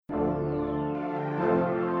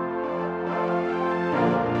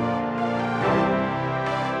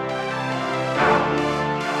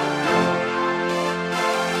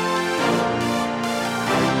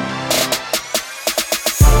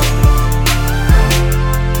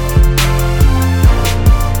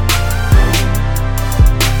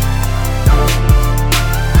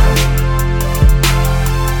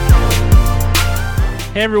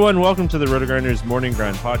Hey everyone, welcome to the RotoGrinders Morning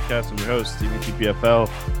Grind Podcast. I'm your host, Steven TPFL.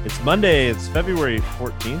 It's Monday, it's February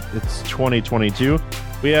 14th, it's 2022.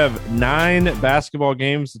 We have 9 basketball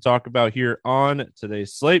games to talk about here on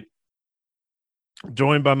today's slate.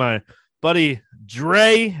 Joined by my buddy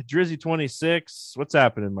Drizzy26. What's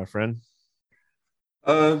happening, my friend?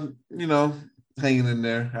 Hanging in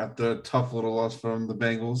there after a tough little loss from the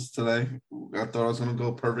Bengals today. I thought I was going to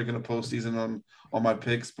go perfect in the postseason on my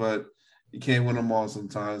picks, but you can't win them all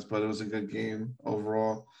sometimes. But it was a good game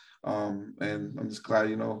overall, and I'm just glad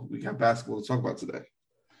we got basketball to talk about today.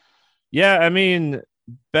 Yeah, I mean,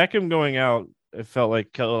 Beckham going out, it felt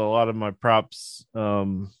like a lot of my props,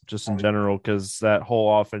 just in general, because that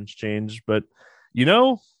whole offense changed. But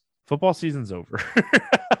football season's over.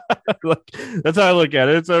 That's how I look at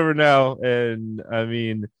it. It's over now, and I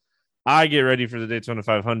mean, I get ready for the Daytona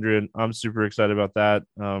 500. I'm super excited about that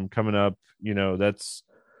coming up. That's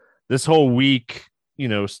this whole week.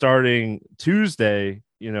 Starting Tuesday.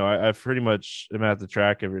 I pretty much am at the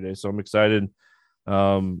track every day, so I'm excited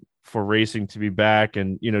for racing to be back,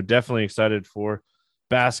 and definitely excited for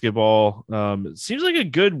basketball. It seems like a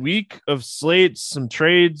good week of slates, some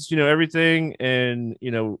trades, everything, and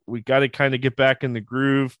we got to kind of get back in the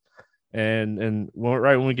groove. And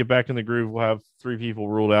right when we get back in the groove, we'll have 3 people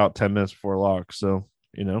ruled out 10 minutes before lock. So,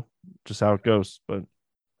 just how it goes. But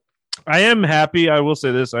I am happy. I will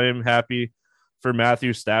say this. I am happy for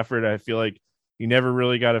Matthew Stafford. I feel like he never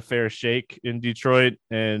really got a fair shake in Detroit.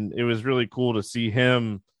 And it was really cool to see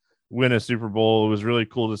him win a Super Bowl. It was really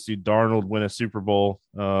cool to see Darnold win a Super Bowl.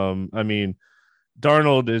 I mean,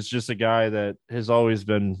 Darnold is just a guy that has always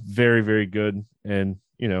been very, very good and,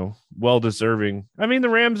 well deserving. I mean, the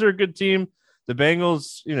Rams are a good team. The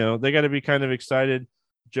Bengals, they got to be kind of excited.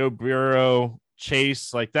 Joe Burrow,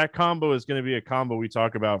 Chase, like that combo is going to be a combo we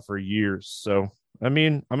talk about for years. So, I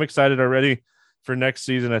mean, I'm excited already for next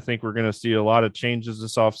season. I think we're going to see a lot of changes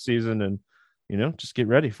this offseason and, just get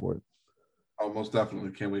ready for it. Oh, most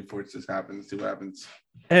definitely. Can't wait for it to happen. See what happens.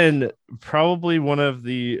 And probably one of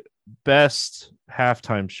the best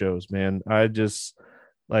halftime shows, man. I just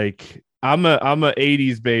I'm a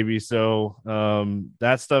 80s baby, so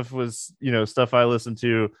that stuff was stuff I listened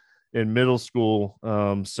to in middle school.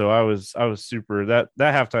 So I was super that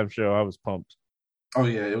halftime show. I was pumped. Oh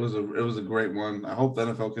yeah, it was a great one. I hope the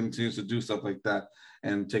NFL continues to do stuff like that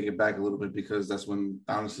and take it back a little bit, because that's when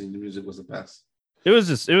honestly the music was the best. It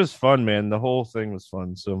was fun, man. The whole thing was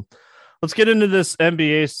fun. So let's get into this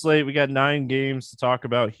NBA slate. We got 9 games to talk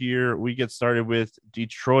about here. We get started with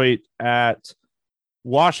Detroit at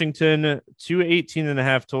Washington,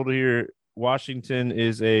 218.5 total here. Washington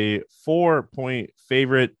is a 4-point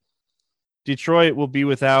favorite. Detroit will be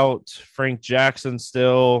without Frank Jackson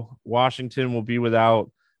still. Washington will be without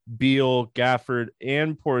Beal, Gafford,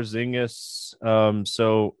 and Porzingis.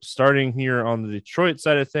 So starting here on the Detroit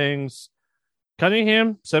side of things,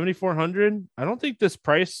 Cunningham, 7,400. I don't think this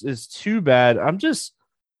price is too bad. I'm just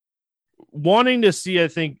wanting to see, I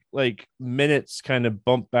think, like minutes kind of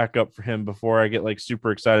bump back up for him before I get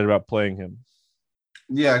super excited about playing him.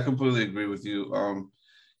 Yeah, I completely agree with you.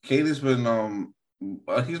 Kate has been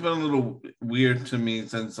he's been a little weird to me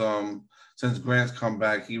since Grant's come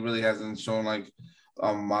back. He really hasn't shown like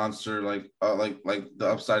a monster like the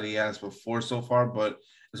upside he has before so far, but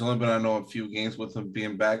it's only been a few games with him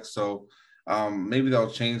being back. So maybe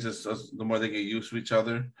that'll change this the more they get used to each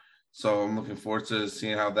other. So I'm looking forward to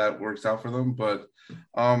seeing how that works out for them. But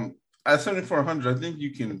at 7,400, I think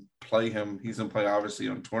you can play him. He's in play obviously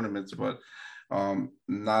on tournaments, but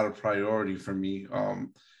not a priority for me.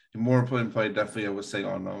 More important play definitely I would say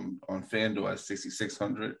on FanDuel at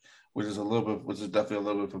 6,600, which is definitely a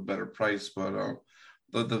little bit of a better price. But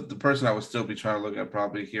the person I would still be trying to look at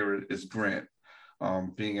probably here is Grant,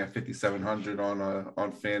 being at 5,700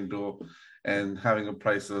 on FanDuel and having a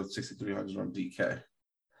price of 6,300 on DK.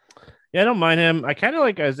 Yeah, I don't mind him. I kind of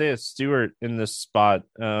like Isaiah Stewart in this spot.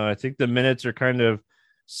 I think the minutes are kind of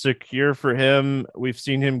secure for him. We've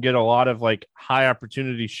seen him get a lot of high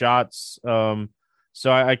opportunity shots.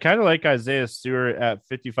 So I kind of like Isaiah Stewart at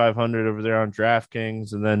 5,500 over there on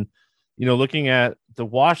DraftKings. And then, looking at the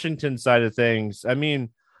Washington side of things, I mean,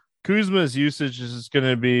 Kuzma's usage is going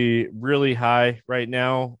to be really high right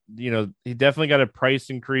now. He definitely got a price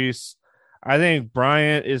increase. I think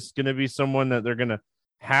Bryant is going to be someone that they're going to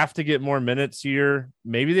have to get more minutes here.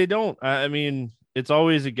 Maybe they don't. I mean, it's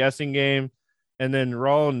always a guessing game. And then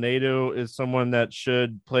Raul Nato is someone that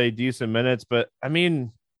should play decent minutes. But I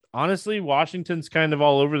mean, honestly, Washington's kind of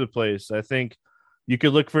all over the place. I think you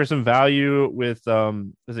could look for some value with,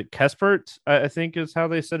 is it Kespert? I think is how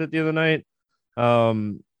they said it the other night.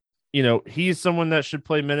 He's someone that should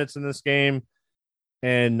play minutes in this game.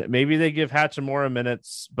 and maybe they give Hachimura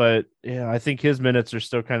minutes, but yeah, I think his minutes are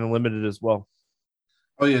still kind of limited as well.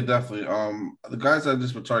 Oh yeah, definitely. The guys I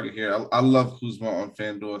just would target here, I love Kuzma on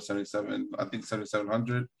FanDuel 77. I think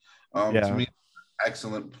 7,700. To Yeah. me,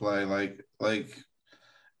 excellent play.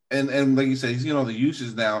 And like you said, he's the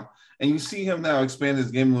uses now, and you see him now expand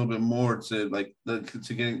his game a little bit more to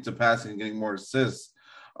to getting to passing and getting more assists.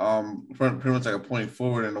 Pretty much like a point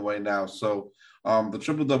forward in a way now. So the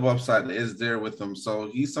triple double upside is there with him. So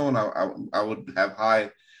he's someone I would have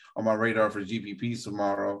high on my radar for GPPs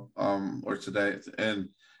tomorrow or today, and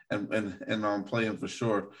play him for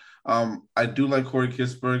sure. I do like Corey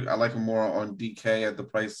Kispert. I like him more on DK at the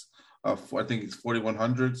price of, I think it's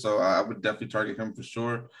 4,100. So I would definitely target him for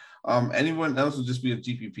sure. Anyone else would just be a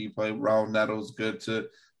GPP play. Raul Neto's good to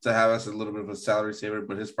have us a little bit of a salary saver,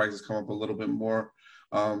 but his prices come up a little bit more.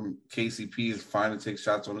 KCP is fine to take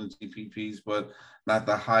shots on the GPPs, but not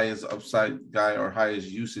the highest upside guy or highest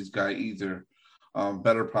usage guy either.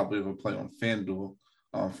 Better probably of a play on FanDuel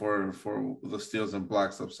for the steals and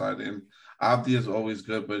blocks upside. And Avdi is always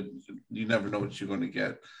good, but you never know what you're going to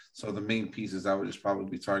get. So the main pieces I would just probably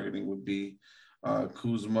be targeting would be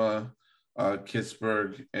Kuzma,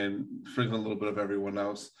 Kispert, and freaking a little bit of everyone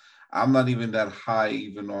else. I'm not even that high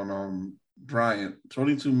even on Bryant.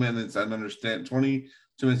 22 minutes, I understand.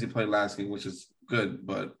 22 minutes he played last game, which is good,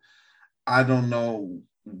 but I don't know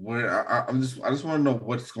where I just want to know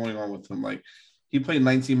what's going on with him. Like, he played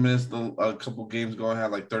 19 minutes a couple games ago and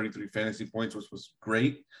had like 33 fantasy points, which was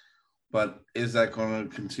great. But is that going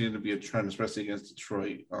to continue to be a trend, especially against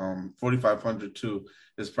Detroit? 4,500 too.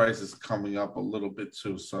 His price is coming up a little bit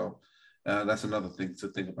too, so that's another thing to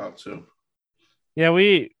think about too. Yeah,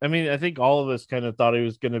 I mean, I think all of us kind of thought he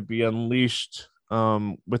was going to be unleashed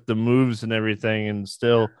with the moves and everything, and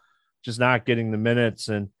still just not getting the minutes.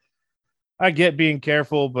 And I get being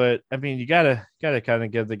careful, but I mean, you gotta kind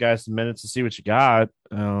of give the guys some minutes to see what you got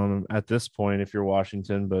at this point if you're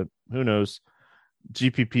Washington. But who knows?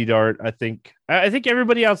 GPP dart. I think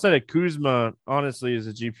everybody outside of Kuzma honestly is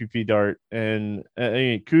a GPP dart, and I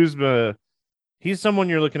mean, Kuzma, he's someone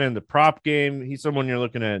you're looking at in the prop game. He's someone you're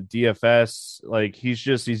looking at DFS. Like,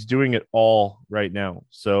 he's doing it all right now.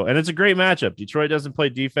 So, and it's a great matchup. Detroit doesn't play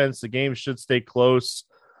defense. The game should stay close.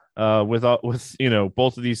 With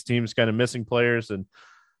both of these teams kind of missing players and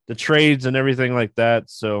the trades and everything like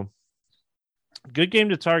that. So, good game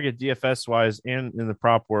to target DFS wise and in the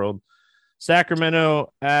prop world.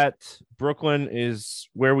 Sacramento at Brooklyn is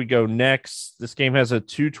where we go next. This game has a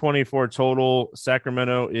 224 total.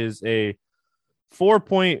 Sacramento is a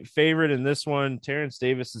 4-point favorite in this one. Terrence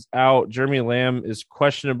Davis is out. Jeremy Lamb is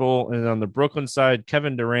questionable. And on the Brooklyn side,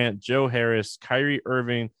 Kevin Durant, Joe Harris, Kyrie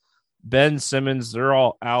Irving, Ben Simmons, they're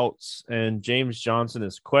all out. And James Johnson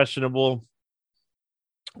is questionable.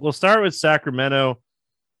 We'll start with Sacramento.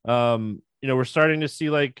 We're starting to see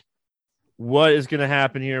like what is going to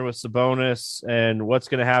happen here with Sabonis and what's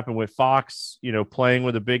going to happen with Fox, playing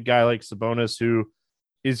with a big guy like Sabonis who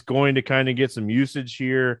is going to kind of get some usage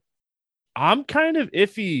here. I'm kind of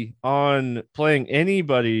iffy on playing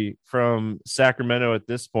anybody from Sacramento at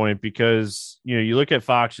this point because, you look at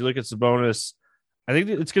Fox, you look at Sabonis. I think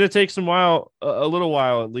it's going to take a little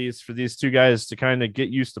while at least, for these two guys to kind of get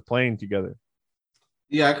used to playing together.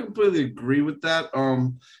 Yeah, I completely agree with that.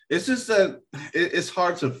 It's just that it's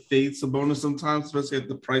hard to fade Sabonis sometimes, especially at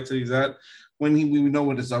the price that he's at, when we know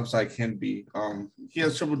what his upside can be. He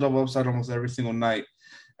has triple double upside almost every single night,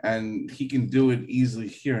 and he can do it easily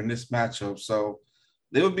here in this matchup. So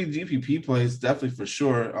they would be GPP plays definitely for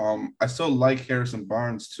sure. I still like Harrison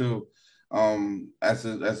Barnes too, as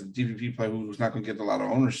a GPP play who was not going to get a lot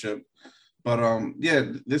of ownership. But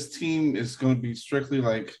this team is going to be strictly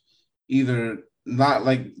like either not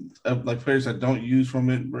like players that don't use from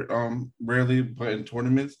it rarely, but in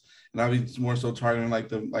tournaments, and I'll be more so targeting like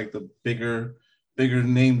the bigger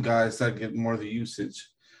name guys that get more of the usage,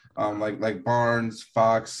 like Barnes,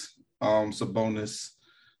 Fox, Sabonis,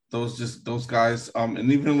 those guys,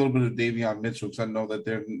 and even a little bit of Davion Mitchell, because I know that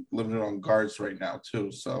they're limited on guards right now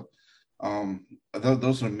too. So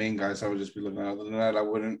those are the main guys I would just be looking at. Other than that, I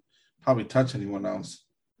wouldn't probably touch anyone else.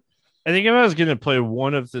 I think if I was going to play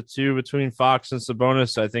one of the two between Fox and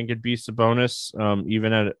Sabonis, I think it'd be Sabonis,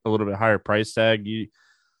 even at a little bit higher price tag.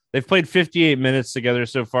 They've played 58 minutes together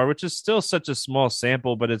so far, which is still such a small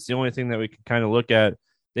sample, but it's the only thing that we can kind of look at.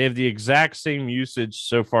 They have the exact same usage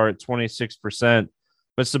so far at 26%,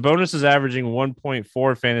 but Sabonis is averaging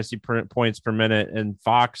 1.4 fantasy points per minute, and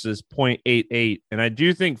Fox is 0.88. And I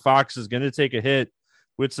do think Fox is going to take a hit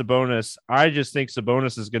with Sabonis. I just think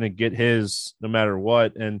Sabonis is going to get his no matter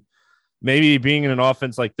what. And maybe being in an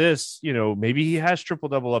offense like this, maybe he has triple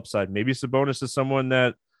double upside. Maybe Sabonis is someone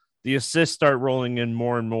that the assists start rolling in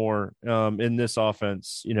more and more in this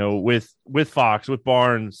offense, with Fox, with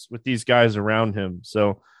Barnes, with these guys around him.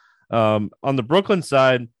 So on the Brooklyn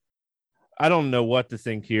side, I don't know what to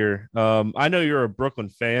think here. I know you're a Brooklyn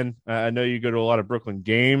fan. I know you go to a lot of Brooklyn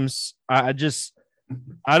games. I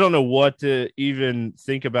don't know what to even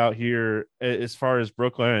think about here as far as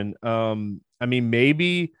Brooklyn. I mean,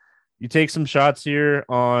 maybe you take some shots here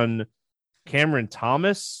on Cameron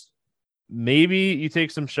Thomas. Maybe you take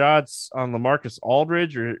some shots on LaMarcus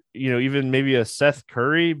Aldridge, or even maybe a Seth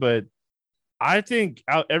Curry. But I think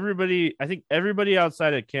everybody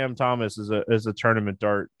outside of Cam Thomas is a tournament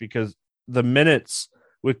dart, because the minutes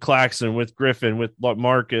with Claxton, with Griffin, with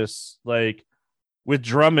Marcus, like with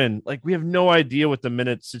Drummond, like we have no idea what the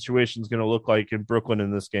minute situation is going to look like in Brooklyn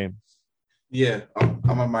in this game. Yeah,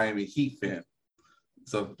 I'm a Miami Heat fan.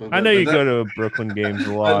 So I know you go to Brooklyn games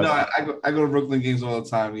a lot. No, I go to Brooklyn games all the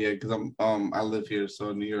time. Yeah, because I live here, so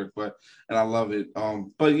in New York, and I love it.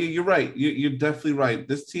 But you're right. You're definitely right.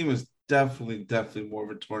 This team is definitely more of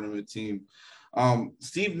a tournament team.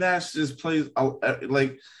 Steve Nash just plays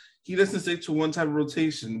like he doesn't stick to one type of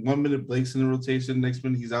rotation. 1 minute Blake's in the rotation, next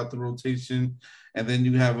minute he's out the rotation. And then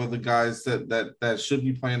you have other guys that should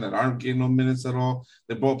be playing that aren't getting no minutes at all.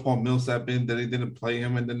 They brought Paul Millsap in, then they didn't play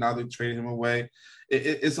him, and then now they traded him away.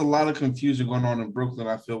 It's a lot of confusion going on in Brooklyn,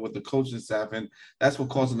 I feel, with the coaching staff, and that's what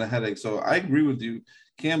causing the headache. So I agree with you.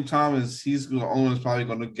 Cam Thomas, he's the only one that's probably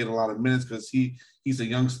going to get a lot of minutes because he's a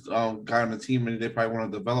young guy on the team, and they probably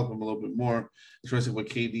want to develop him a little bit more, especially with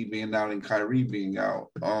KD being out and Kyrie being out.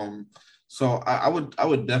 So I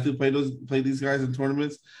would definitely play these guys in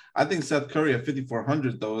tournaments. I think Seth Curry at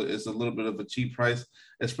 5,400 though is a little bit of a cheap price,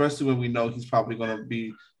 especially when we know he's probably going to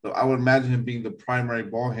be. I would imagine him being the primary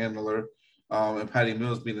ball handler, and Patty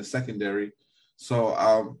Mills being the secondary.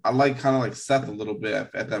 So I like kind of like Seth a little bit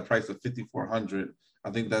at that price of 5,400. I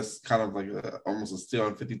think that's kind of like almost a steal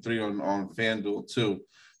on 53 on FanDuel too.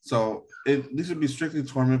 So these would be strictly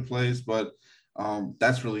tournament plays, but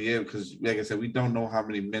that's really it because, like I said, we don't know how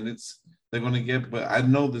many minutes they're going to get. But I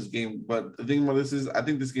know this game. But the thing about this is, I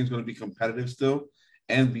think this game's going to be competitive still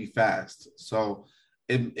and be fast. So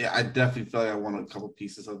I definitely feel like I want a couple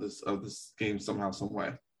pieces of this game somehow, some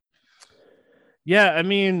way. Yeah, I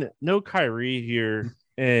mean, no Kyrie here,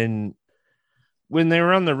 and when they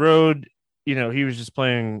were on the road, he was just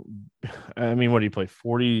playing. I mean, what did he play?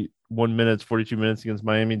 41 minutes, 42 minutes against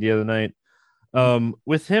Miami the other night.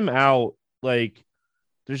 With him out, like,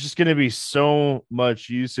 there's just going to be so much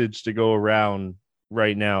usage to go around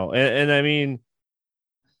right now. And I mean,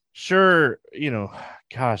 sure,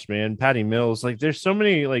 gosh, man, Patty Mills, like, there's so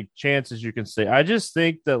many like chances you can say. I just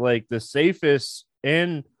think that like the safest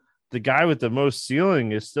and the guy with the most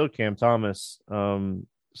ceiling is still Cam Thomas.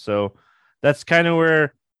 So that's kind of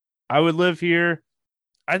where I would live here.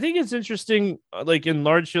 I think it's interesting, like in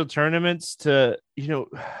large field tournaments, to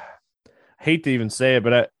hate to even say it,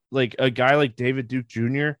 but like a guy like David Duke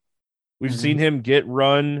Jr. We've seen him get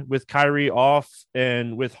run with Kyrie off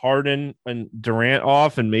and with Harden and Durant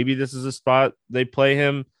off, and maybe this is a spot they play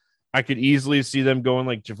him. I could easily see them going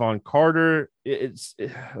like Javon Carter. It's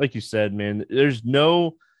like you said, man, there's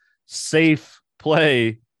no safe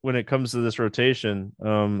play when it comes to this rotation.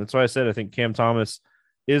 That's why I said I think Cam Thomas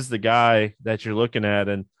is the guy that you're looking at,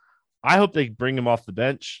 and I hope they bring him off the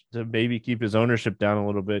bench to maybe keep his ownership down a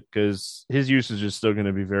little bit because his usage is still going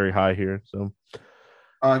to be very high here. So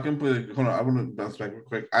I completely. Hold on, I want to bounce back real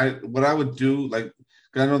quick. What I would do, like,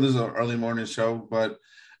 I know this is an early morning show, but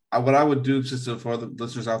what I would do just for the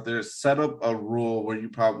listeners out there is set up a rule where you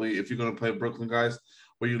probably, if you're going to play Brooklyn guys,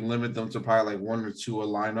 where you limit them to probably like one or two a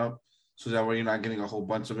lineup, so that way you're not getting a whole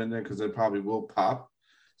bunch of in there because they probably will pop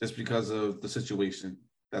just because of the situation.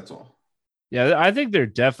 That's all. Yeah, I think they're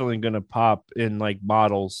definitely going to pop in like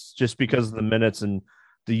models just because of the minutes and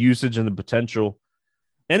the usage and the potential.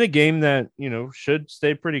 In a game that, should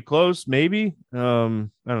stay pretty close, maybe. I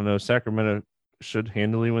don't know. Sacramento should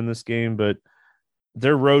handily win this game, but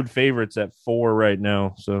they're road favorites at 4 right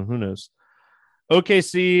now. So who knows?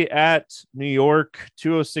 OKC at New York,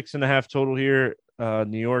 206.5 total here.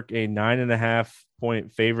 New York, a 9.5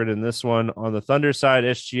 point favorite in this one. On the Thunder side,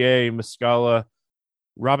 SGA, Muscala,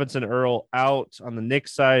 Robinson Earl out. On the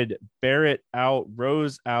Knicks side, Barrett out,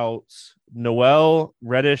 Rose out, Noel,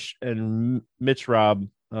 Reddish, and Mitch Robb,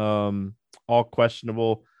 all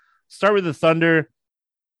questionable. Start with the Thunder.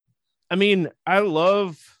 I mean, I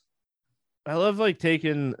love like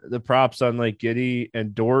taking the props on like Giddey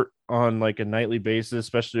and Dort on like a nightly basis,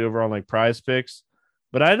 especially over on like Prize Picks.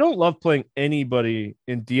 But I don't love playing anybody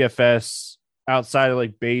in DFS outside of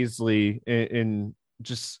like Baisley in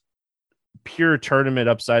just pure tournament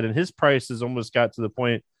upside, and his price has almost got to the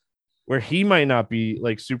point where he might not be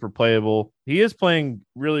like super playable. He is playing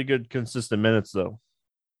really good, consistent minutes though.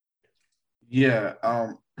 Yeah,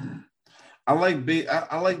 I like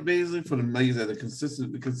Baisley for the millions that the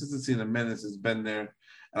consistency in the minutes has been there,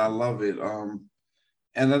 and I love it.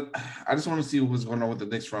 And I just want to see what's going on with the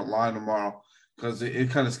Knicks front line tomorrow because it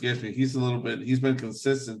kind of scares me. He's been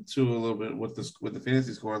consistent too a little bit with the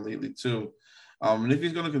fantasy scoring lately too. And if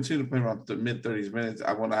he's going to continue to play around the mid 30s minutes,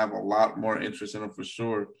 I want to have a lot more interest in him for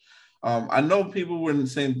sure. I know people were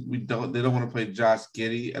saying they don't want to play Josh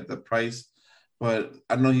Giddey at the price, but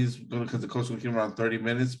I know he's going to because the coach will give him around 30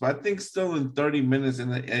 minutes. But I think still in 30 minutes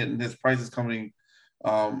and his price is coming.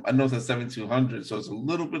 I know it's at 7,200, so it's a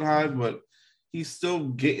little bit high, but he's still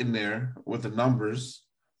getting there with the numbers.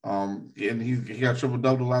 And he got triple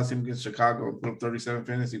double last game against Chicago, put up 37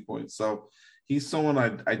 fantasy points. So he's someone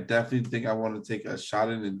I definitely think I want to take a shot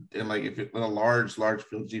in like if it in a large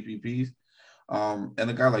field GPPs. And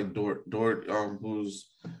a guy like Dort, who's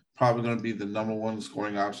probably going to be the number one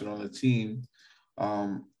scoring option on the team,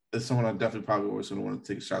 is someone I definitely probably always going to want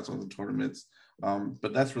to take shots on the tournaments.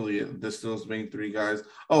 But that's really it. There's still those main three guys.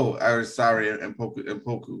 Oh, Arisaria and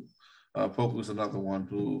Poku. Poku's another one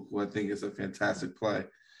who I think is a fantastic play.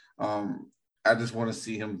 I just want to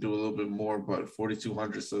see him do a little bit more, but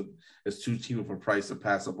 4,200, so it's too cheap of a price to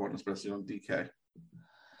pass up on, especially on DK.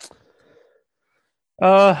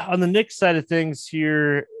 On the Knicks side of things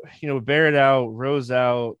here, Barrett out, Rose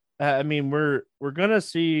out. I mean, we're gonna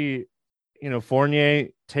see, Fournier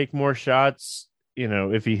take more shots.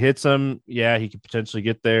 If he hits them, yeah, he could potentially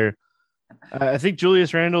get there. I think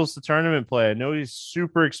Julius Randle's the tournament play. I know he's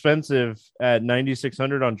super expensive at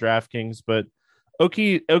 9,600 on DraftKings, but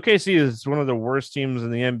OKC is one of the worst teams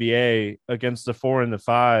in the NBA against the 4 and the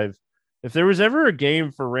 5. If there was ever a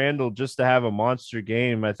game for Randle just to have a monster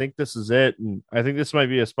game, I think this is it. And I think this might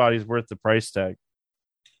be a spot he's worth the price tag.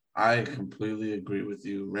 I completely agree with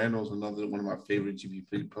you. Randle's another one of my favorite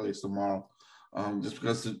GPP plays tomorrow. Just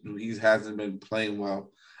because he hasn't been playing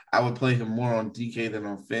well. I would play him more on DK than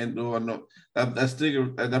on FanDuel. I know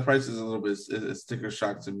that price is a little bit a sticker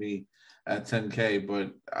shock to me at 10K,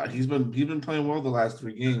 but he's been playing well the last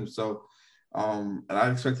 3 games. So, and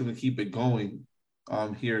I expect him to keep it going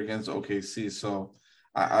here against OKC. So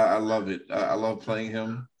I love it. I love playing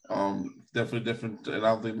him. Definitely different, and I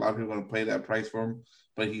don't think a lot of people are going to pay that price for him,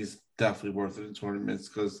 but he's definitely worth it in tournaments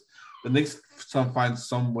because the Knicks find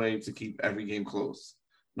some way to keep every game close,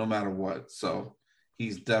 no matter what. So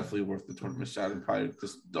he's definitely worth the tournament shot, and probably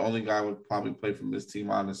just the only guy I would probably play from this team,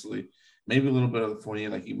 honestly. Maybe a little bit of the Fournier,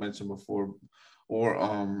 like you mentioned before,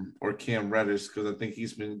 or Cam Reddish, because I think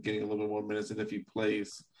he's been getting a little bit more minutes than if he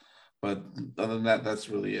plays. But other than that, that's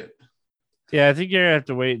really it. Yeah, I think you're gonna have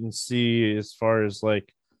to wait and see as far as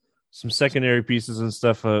like some secondary pieces and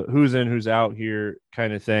stuff, who's in, who's out here,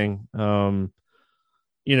 kind of thing.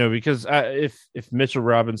 Because if Mitchell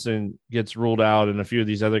Robinson gets ruled out and a few of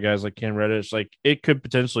these other guys like Cam Reddish, like it could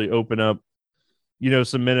potentially open up,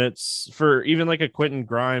 some minutes for even like a Quentin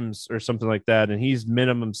Grimes or something like that, and he's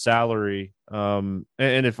minimum salary. And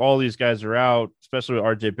if all these guys are out, especially with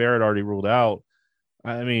RJ Barrett already ruled out,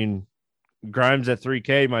 I mean, Grimes at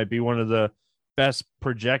 3K might be one of the best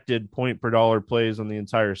projected point per dollar plays on the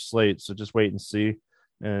entire slate. So just wait and see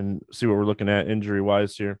what we're looking at injury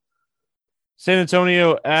wise here. San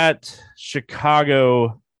Antonio at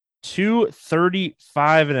Chicago,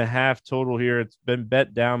 235.5 total here. It's been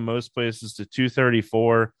bet down most places to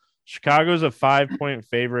 234. Chicago's a 5-point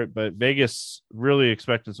favorite, but Vegas really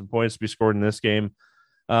expecting some points to be scored in this game.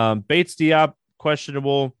 Bates Diop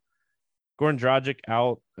questionable. Goran Dragic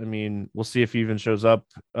out. I mean, we'll see if he even shows up.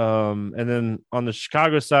 And then on the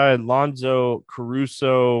Chicago side, Lonzo,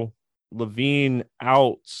 Caruso, Levine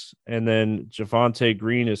out, and then Javonte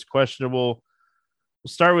Green is questionable. We'll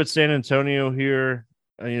start with San Antonio here.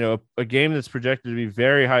 A game that's projected to be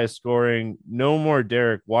very high scoring. No more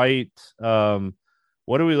Derek White.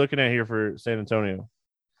 What are we looking at here for San Antonio?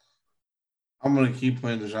 I'm going to keep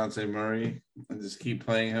playing DeJounte Murray and just keep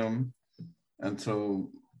playing him until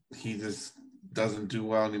he just doesn't do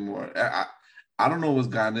well anymore. I don't know what's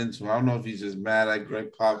gotten into him. I don't know if he's just mad at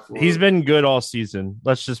Greg Pop. He's been good all season.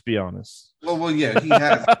 Let's just be honest. Well, yeah, he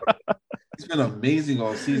has. He's been amazing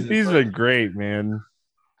all season. He's been great, man.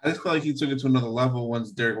 I just feel like he took it to another level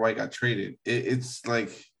once Derek White got traded. It's like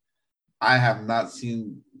I have not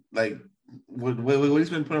seen like what he's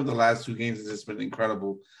been putting up the last 2 games has just been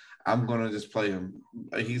incredible. I'm gonna just play him.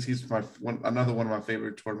 He's another one of my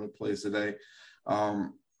favorite tournament plays today.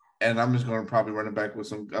 and I'm just going to probably run it back with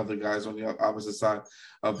some other guys on the opposite side.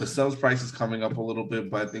 Vassell's price is coming up a little bit,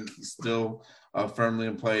 but I think he's still firmly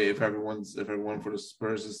in play if everyone for the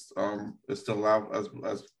Spurs is still out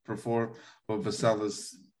as before. But Vassell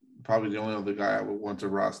is probably the only other guy I would want to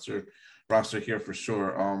roster here for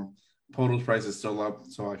sure. Poeltl's price is still up,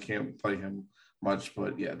 so I can't play him much.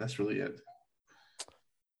 But yeah, that's really it.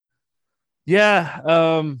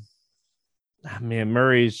 Yeah, man,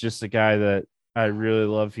 Murray's just a guy that I really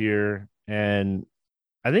love here, and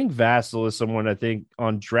I think Vassell is someone I think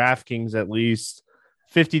on DraftKings at least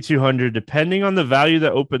 5,200, depending on the value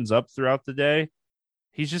that opens up throughout the day.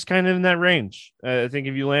 He's just kind of in that range. I think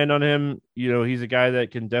if you land on him, he's a guy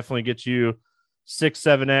that can definitely get you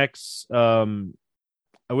 6-7x.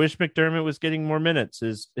 I wish McDermott was getting more minutes.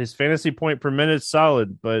 His fantasy point per minute is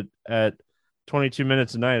solid, but at 22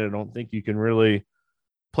 minutes a night, I don't think you can really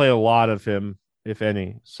play a lot of him, if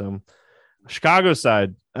any. So Chicago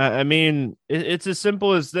side, I mean, it's as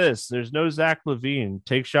simple as this. There's no Zach LaVine.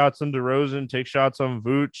 Take shots on DeRozan, take shots on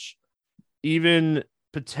Vooch, even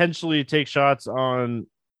potentially take shots on,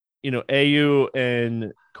 AU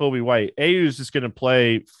and Kobe White. AU is just going to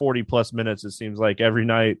play 40 plus minutes, it seems like, every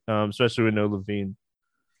night, especially with no LaVine.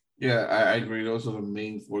 Yeah, I agree. Those are the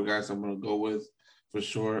main four guys I'm going to go with for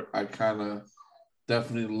sure. I kind of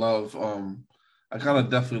definitely love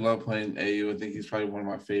playing AU. I think he's probably one of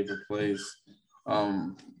my favorite plays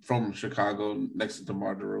from Chicago next to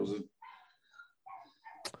DeMar DeRozan.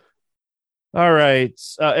 All right.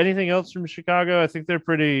 Anything else from Chicago? I think they're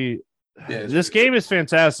pretty. Yeah, this game is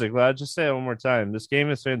fantastic. I'll just say it one more time. This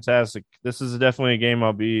game is fantastic. This is definitely a game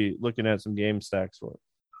I'll be looking at some game stacks for.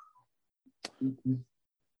 Mm-hmm.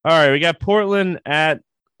 All right, we got Portland at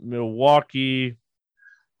Milwaukee.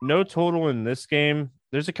 No total in this game.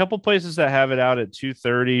 There's a couple places that have it out at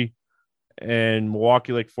 230 and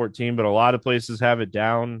Milwaukee like 14, but a lot of places have it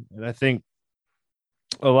down. And I think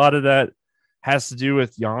a lot of that has to do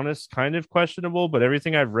with Giannis kind of questionable, but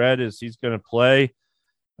everything I've read is he's going to play.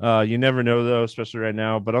 You never know, though, especially right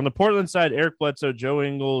now. But on the Portland side, Eric Bledsoe, Joe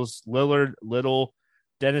Ingles, Lillard, Little,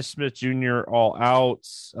 Dennis Smith Jr. all out.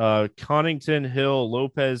 Connaughton, Hill,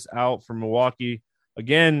 Lopez out for Milwaukee.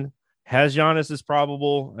 Again, has Giannis is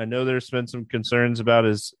probable. I know there's been some concerns about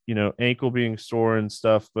his, ankle being sore and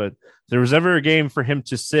stuff, but if there was ever a game for him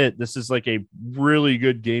to sit, this is like a really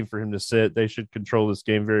good game for him to sit. They should control this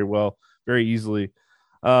game very well, very easily.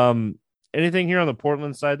 Anything here on the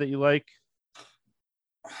Portland side that you like?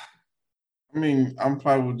 I mean, I'm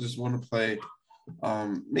probably would just want to play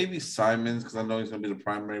maybe Simons because I know he's going to be the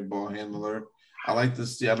primary ball handler. I like to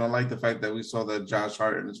see. I don't like the fact that we saw that Josh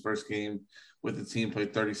Hart in his first game with the team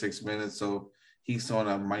played 36 minutes, so he's someone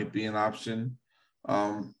that might be an option.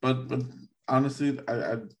 But honestly,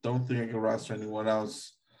 I don't think I can roster anyone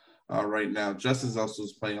else right now. Justice also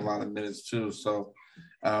is playing a lot of minutes too, so.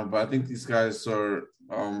 But I think these guys are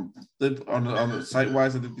on the site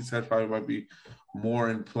wise. I think these guys probably might be more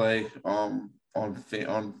in play on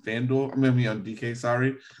FanDuel. I mean on DK,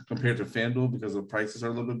 sorry, compared to FanDuel because the prices are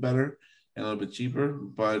a little bit better and a little bit cheaper.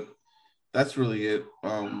 But that's really it.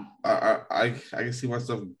 I can see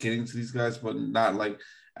myself getting to these guys, but not like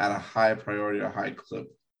at a high priority or high clip.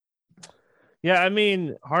 Yeah, I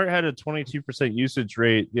mean, Hart had a 22% usage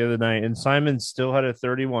rate the other night, and Simon still had a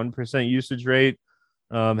 31% usage rate.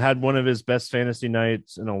 Had one of his best fantasy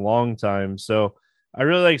nights in a long time. So I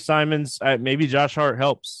really like Simons. Maybe Josh Hart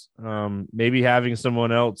helps. Maybe having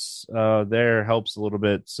someone else there helps a little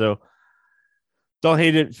bit. So don't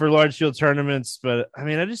hate it for large field tournaments. But, I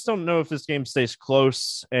mean, I just don't know if this game stays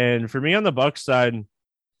close. And for me on the Bucks side,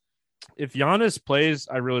 if Giannis plays,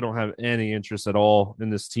 I really don't have any interest at all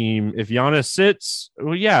in this team. If Giannis sits,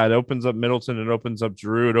 well, yeah, it opens up Middleton. It opens up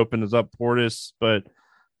Drew. It opens up Portis. But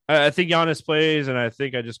I think Giannis plays, and I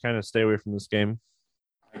think I just kind of stay away from this game.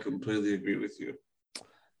 I completely agree with you.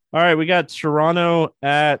 All right, we got Toronto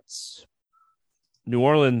at New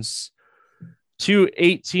Orleans.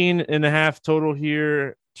 218.5 total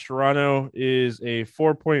here. Toronto is a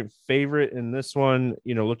 4-point favorite in this one.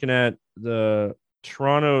 Looking at the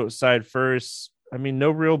Toronto side first, I mean, no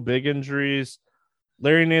real big injuries.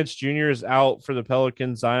 Larry Nance Jr. is out for the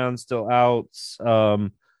Pelicans. Zion's still out.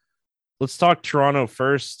 Let's talk Toronto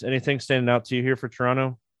first. Anything standing out to you here for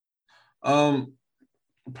Toronto?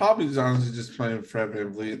 Probably honestly just playing Fred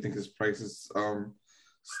VanVleet. I think his price is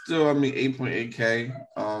still, 8.8K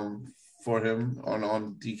for him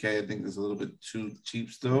on DK. I think is a little bit too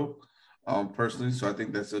cheap still, personally. So I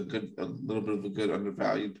think that's a little bit of a good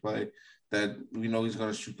undervalued play that we know he's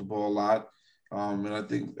going to shoot the ball a lot. And I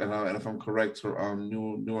think, and if I'm correct,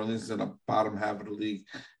 New Orleans is in the bottom half of the league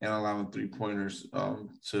and allowing 3-pointers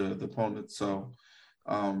to the opponent. So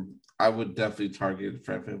I would definitely target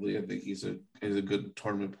Fred VanVleet. I think he's a good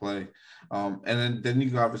tournament play. And then you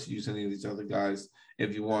can obviously use any of these other guys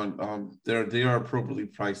if you want. They are appropriately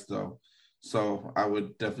priced though, so I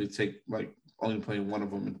would definitely take like only playing one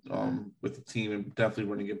of them with the team and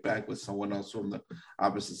definitely running it back with someone else from the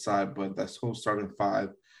opposite side. But that's whole starting five.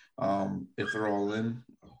 If they're all in,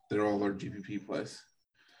 they're all our GPP plays.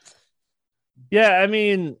 Yeah, I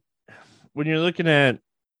mean, when you're looking at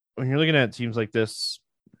teams like this,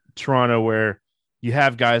 Toronto, where you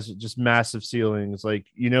have guys with just massive ceilings, like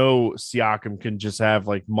Siakam can just have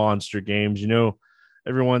like monster games.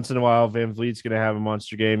 Every once in a while, Van Vliet's going to have a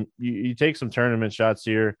monster game. You take some tournament shots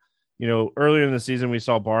here. Earlier in the season, we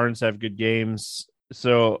saw Barnes have good games.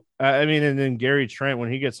 So I mean, and then Gary Trent,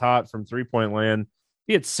 when he gets hot from 3-point land,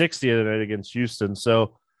 he had 60 the other night against Houston.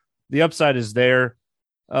 So the upside is there.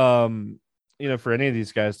 For any of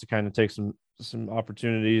these guys to kind of take some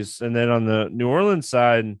opportunities. And then on the New Orleans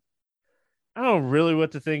side, I don't know really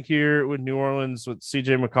what to think here with New Orleans with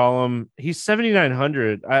CJ McCollum. He's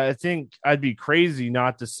 7,900. I think I'd be crazy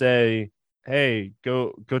not to say, hey,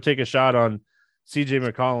 go take a shot on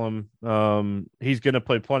CJ McCollum. He's going to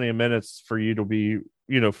play plenty of minutes for you to be,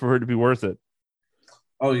 for it to be worth it.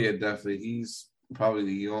 Oh yeah, definitely. He's probably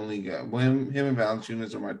the only guy. Him and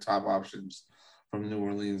Valanciunas are my top options from New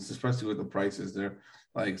Orleans, especially with the prices. They're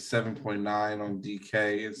like 7.9 on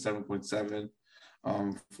DK and 7.7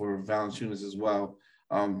 for Valanciunas as well.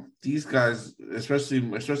 These guys, especially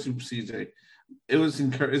CJ,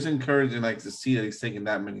 it's encouraging like to see that he's taking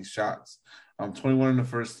that many shots. 21 in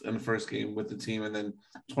the first game with the team, and then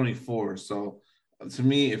 24. So to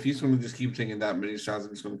me, if he's going to just keep taking that many shots,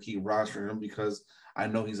 I'm just going to keep rostering him because I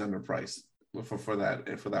know he's underpriced for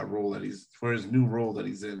that role for his new role that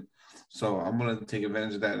he's in. So I'm going to take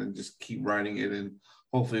advantage of that and just keep riding it, and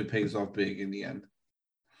hopefully it pays off big in the end.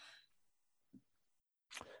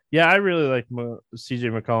 Yeah, I really like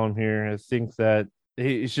CJ McCollum here. I think that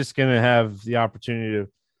he's just going to have the opportunity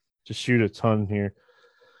to shoot a ton here.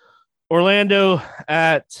 Orlando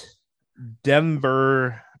at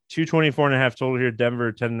Denver, 224.5 total here.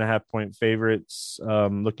 Denver, 10.5 point favorites.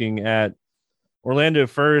 Looking at Orlando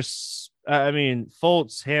first, I mean,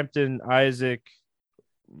 Fultz, Hampton, Isaac,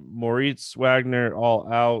 Moritz, Wagner,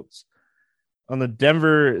 all out. On the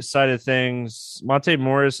Denver side of things, Monte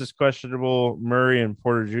Morris is questionable. Murray and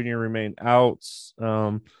Porter Jr. remain out.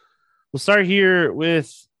 We'll start here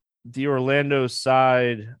with the Orlando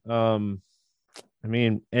side. I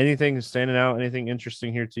mean, anything standing out? Anything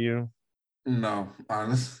interesting here to you? No,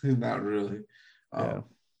 honestly, not really. Yeah.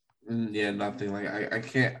 Yeah, nothing. Like I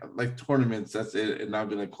can't like tournaments. That's it, and I'll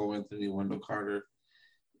be like Cole Anthony, Wendell Carter,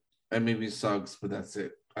 and maybe Suggs, but that's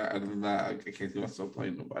it. Other than that, I can't see myself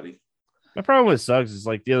playing nobody. My problem with Suggs is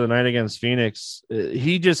like the other night against Phoenix,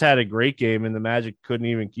 he just had a great game, and the Magic couldn't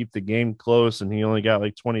even keep the game close, and he only got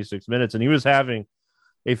like 26 minutes, and he was having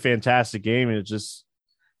a fantastic game, and it just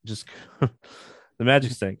the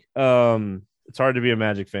Magic stink. It's hard to be a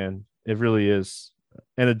Magic fan. It really is,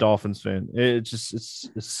 and a Dolphins fan.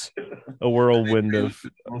 It's a whirlwind of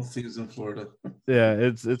both teams in Florida. Yeah,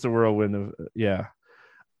 it's a whirlwind of yeah.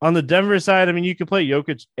 On the Denver side, I mean, you can play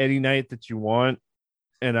Jokic any night that you want,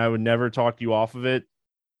 and I would never talk you off of it.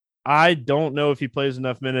 I don't know if he plays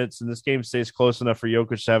enough minutes and this game stays close enough for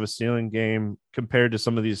Jokic to have a ceiling game compared to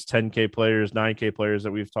some of these 10K players, 9K players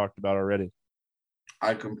that we've talked about already.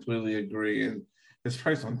 I completely agree. And his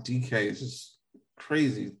price on DK is just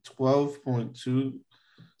crazy.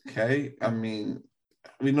 12.2K. I mean,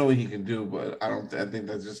 we know what he can do, but I think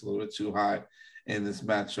that's just a little bit too high in this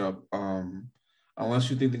matchup.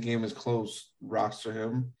 Unless you think the game is close, roster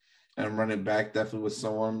him and run it back definitely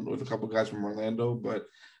with a couple guys from Orlando. But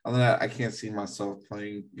other than that, I can't see myself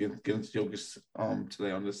playing against Jokic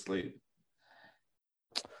today on this slate.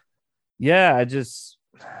 Yeah, I just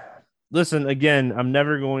listen again. I'm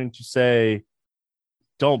never going to say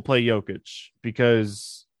don't play Jokic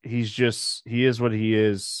because he is what he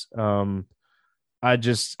is. I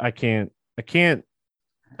can't.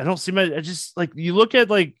 I don't see I just like you look at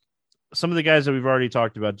like some of the guys that we've already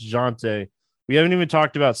talked about. DeJounte. We haven't even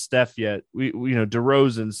talked about Steph yet. We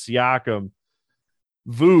DeRozan, Siakam,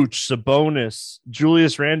 Vooch, Sabonis,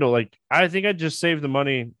 Julius Randle. Like I think I'd just save the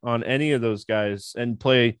money on any of those guys and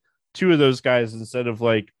play two of those guys instead of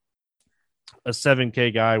like a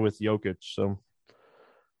 7K guy with Jokic. So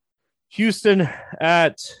Houston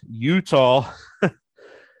at Utah.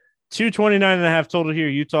 229.5 total here.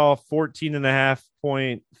 Utah 14.5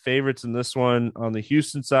 point favorites in this one. On the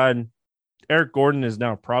Houston side, Eric Gordon is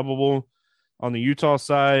now probable. On the Utah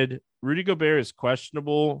side, Rudy Gobert is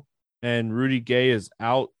questionable and Rudy Gay is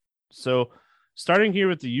out. So starting here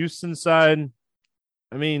with the Houston side,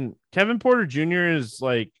 I mean, Kevin Porter Jr. is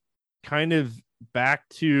like kind of back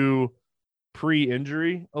to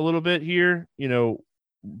pre-injury a little bit here.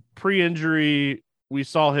 Pre-injury, we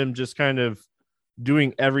saw him just kind of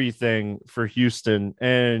doing everything for Houston.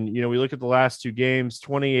 And, we look at the last two games,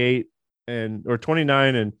 29 and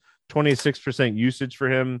 26% usage for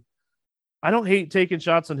him. I don't hate taking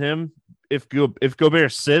shots on him if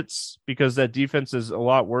Gobert sits, because that defense is a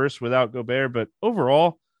lot worse without Gobert. But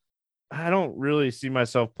overall, I don't really see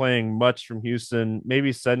myself playing much from Houston.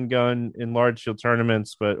 Maybe Sengun in large field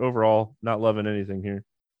tournaments, but overall, not loving anything here.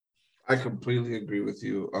 I completely agree with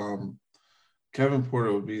you. Kevin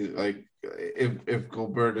Porter would be like, if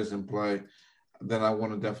Gobert doesn't play, then I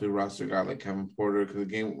want to definitely roster a guy like Kevin Porter, because the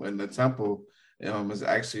game in the Temple is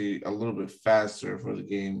actually a little bit faster for the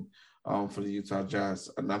game for the Utah Jazz.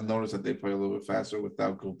 And I've noticed that they play a little bit faster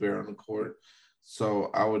without Gobert on the court. So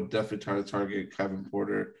I would definitely try to target Kevin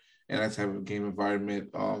Porter in that type of game environment.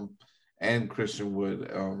 And Christian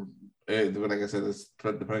Wood. Like I said, it's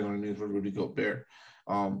depending on the news for Rudy Gobert.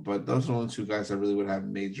 But those are the only two guys I really would have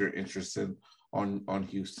major interest in on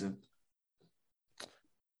Houston.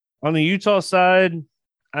 On the Utah side,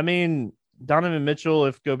 I mean, Donovan Mitchell,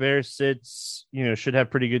 if Gobert sits, should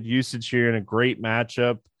have pretty good usage here in a great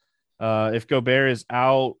matchup. If Gobert is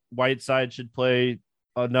out, Whiteside should play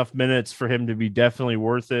enough minutes for him to be definitely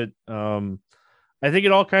worth it. I think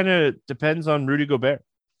it all kind of depends on Rudy Gobert.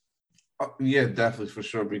 Yeah, definitely, for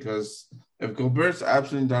sure. Because if Gobert's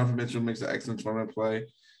absent, Donovan Mitchell makes an excellent tournament play.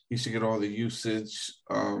 He should get all the usage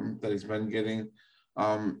that he's been getting.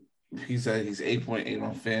 He's 8.8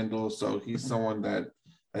 on FanDuel, so he's someone that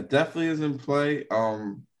definitely is in play.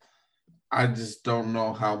 I just don't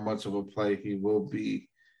know how much of a play he will be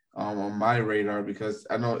on my radar, because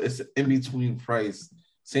I know it's in between price.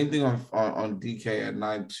 Same thing on DK at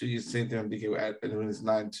 9.2. Same thing on DK when it's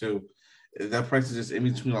 9.2. That price is just in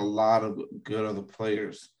between a lot of good other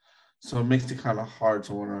players, so it makes it kind of hard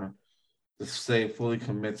to want to say fully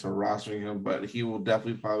commit to rostering him. But he will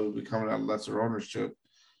definitely probably be coming at lesser ownership,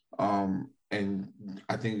 and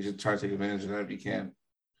I think you should try to take advantage of that if you can.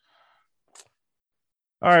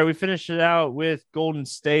 All right, we finished it out with Golden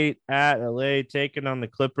State at LA taking on the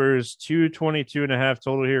Clippers. 222.5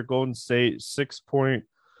 total here. Golden State 6-point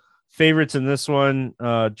favorites in this one.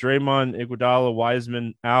 Draymond, Iguodala,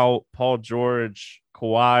 Wiseman out. Paul George,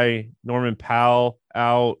 Kawhi, Norman Powell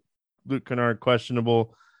out. Luke Kennard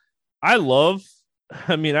questionable. I love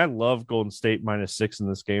Golden State -6 in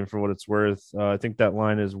this game for what it's worth. I think that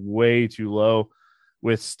line is way too low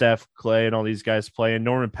with Steph, Clay, and all these guys playing.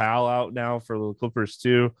 Norman Powell out now for the Clippers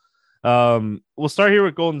too. We'll start here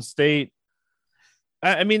with Golden State.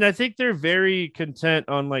 I mean, I think they're very content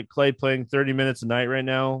on like Clay playing 30 minutes a night right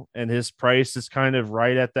now, and his price is kind of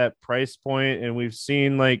right at that price point. And we've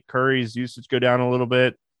seen like Curry's usage go down a little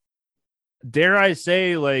bit. Dare I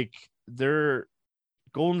say, like, their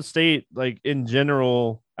Golden State, like in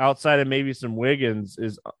general, outside of maybe some Wiggins,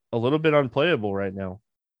 is a little bit unplayable right now.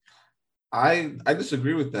 I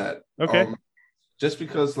disagree with that. Okay. Just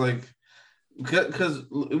because because if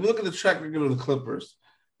we look at the track record of the Clippers,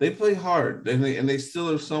 they play hard and they still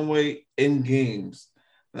are some way in games.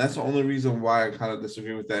 And that's the only reason why I kind of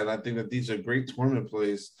disagree with that. And I think that these are great tournament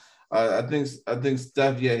plays. I think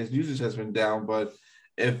Steph, his usage has been down, but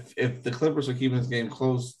if the Clippers are keeping this game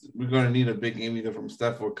close, we're going to need a big game either from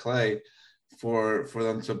Steph or Clay for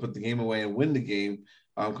them to put the game away and win the game,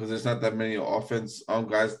 because there's not that many offense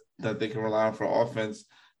guys that they can rely on for offense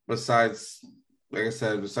besides, like I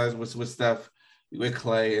said, besides with Steph, with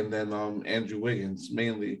Clay, and then Andrew Wiggins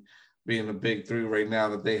mainly being the big three right now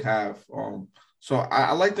that they have. So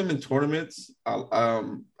I like them in tournaments.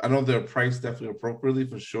 I know they're priced definitely appropriately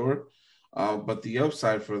for sure, but the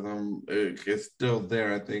upside for them is still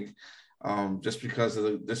there, I think, just because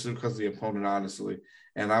of the opponent, honestly.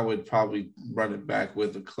 And I would probably run it back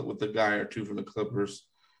with a guy or two from the Clippers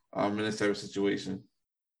in this type of situation.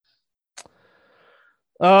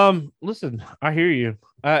 Listen, I hear you.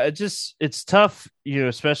 It's tough,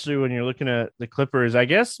 especially when you're looking at the Clippers. I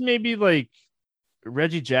guess maybe like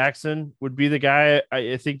Reggie Jackson would be the guy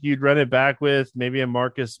I think you'd run it back with, maybe a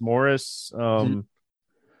Marcus Morris.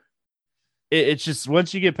 It's just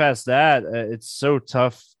once you get past that, it's so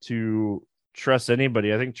tough to trust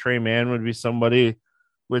anybody. I think Trey Mann would be somebody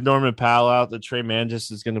with Norman Powell out that Trey Mann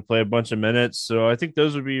just is going to play a bunch of minutes. So I think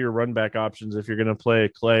those would be your run back options if you're going to play a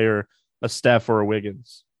Clay or a Steph or a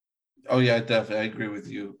Wiggins. Oh yeah, definitely. I agree with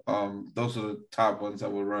you. Those are the top ones I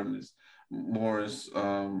would run is Morris,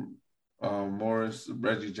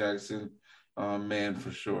 Reggie Jackson, man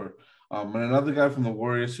for sure. And another guy from the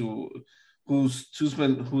Warriors who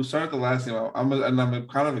started the last game. I'm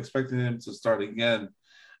kind of expecting him to start again.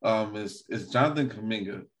 is Jonathan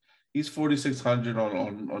Kuminga. He's 4,600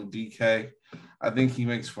 on DK. I think he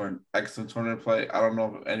makes for an excellent tournament play. I don't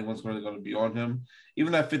know if anyone's really going to be on him.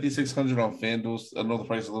 Even at 5,600 on FanDuel, I know the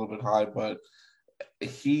price is a little bit high, but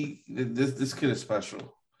this kid is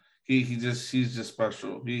special. He's just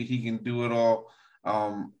special. He can do it all.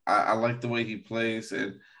 I like the way he plays,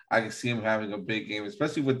 and I can see him having a big game,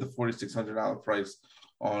 especially with the $4,600 price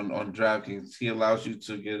on DraftKings. He allows you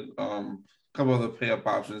to get a couple other pay up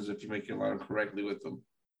options if you make your line correctly with them.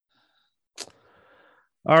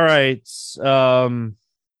 All right.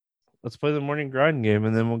 Let's play the morning grind game,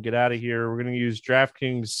 and then we'll get out of here. We're going to use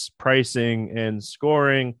DraftKings pricing and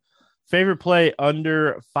scoring. Favorite play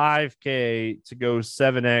under 5K to go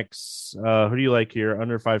 7X. Who do you like here?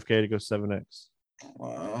 Under 5K to go 7X.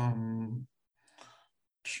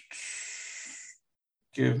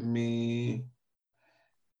 Give me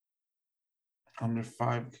under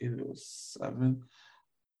 5K to go 7.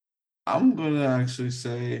 I'm going to actually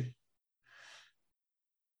say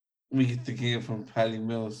we get the game from Patty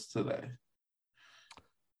Mills today.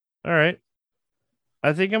 All right.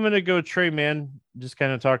 I think I'm going to go Trey Mann, just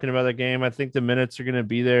kind of talking about the game. I think the minutes are going to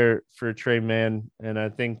be there for Trey Mann, and I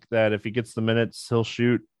think that if he gets the minutes, he'll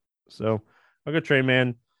shoot. So I'll go Trey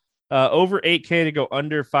Mann. Over 8K to go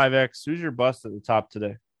under 5X. Who's your bust at the top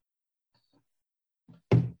today?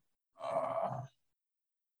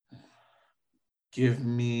 Give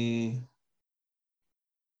me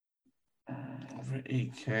over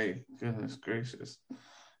 8K. Goodness gracious.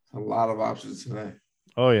 A lot of options today.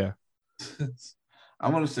 Oh, yeah.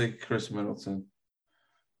 I'm going to say Chris Middleton.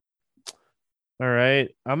 All right.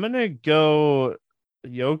 I'm going to go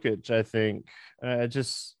Jokic, I think.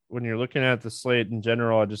 Just when you're looking at the slate in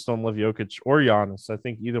general, I just don't love Jokic or Giannis. I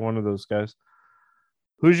think either one of those guys.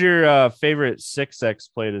 Who's your favorite 6X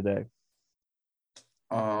play today?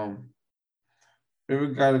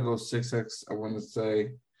 Favorite guy to go 6X, I want to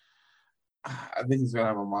say, I think he's going to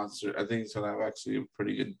have a monster. I think he's going to have actually a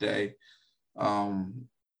pretty good day. I'm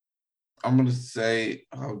going to say,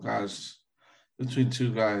 oh gosh, between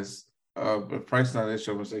two guys. But price not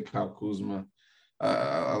issue, I'm going to say Kyle Kuzma.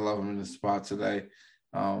 I love him in the spot today.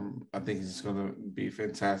 I think he's just going to be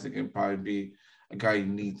fantastic and probably be a guy you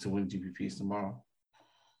need to win GPPs tomorrow.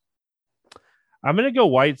 I'm going to go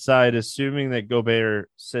Whiteside, assuming that Gobert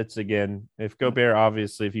sits again. If Gobert,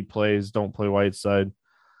 obviously, if he plays, don't play Whiteside.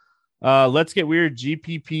 Let's get weird.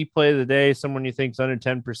 GPP play of the day. Someone you think's under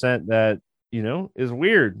 10% that, is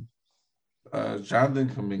weird. Jonathan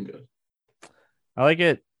Kuminga. I like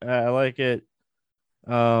it. I like it.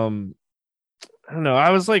 I don't know. I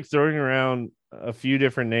was like throwing around a few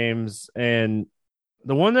different names, and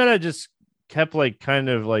the one that I just kept like kind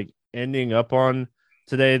of like ending up on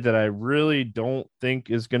today that I really don't think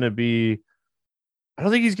is going to be, I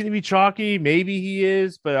don't think he's going to be chalky. Maybe he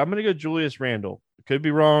is, but I'm going to go Julius Randle. Could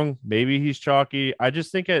be wrong. Maybe he's chalky. I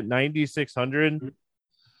just think at 9,600,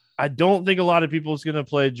 I don't think a lot of people is going to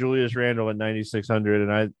play Julius Randle at 9,600,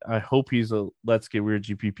 and I hope he's a Let's Get Weird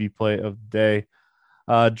GPP play of the day.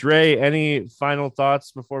 Dre, any final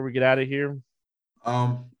thoughts before we get out of here?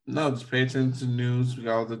 No, just pay attention to news. We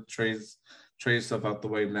got all the trade stuff out the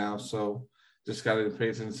way now, so just got to pay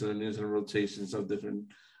attention to the news and rotations of different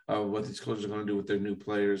what these coaches are going to do with their new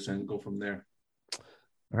players and go from there.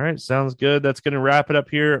 All right, sounds good. That's going to wrap it up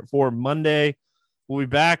here for Monday. We'll be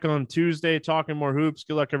back on Tuesday talking more hoops.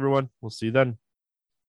 Good luck, everyone. We'll see you then.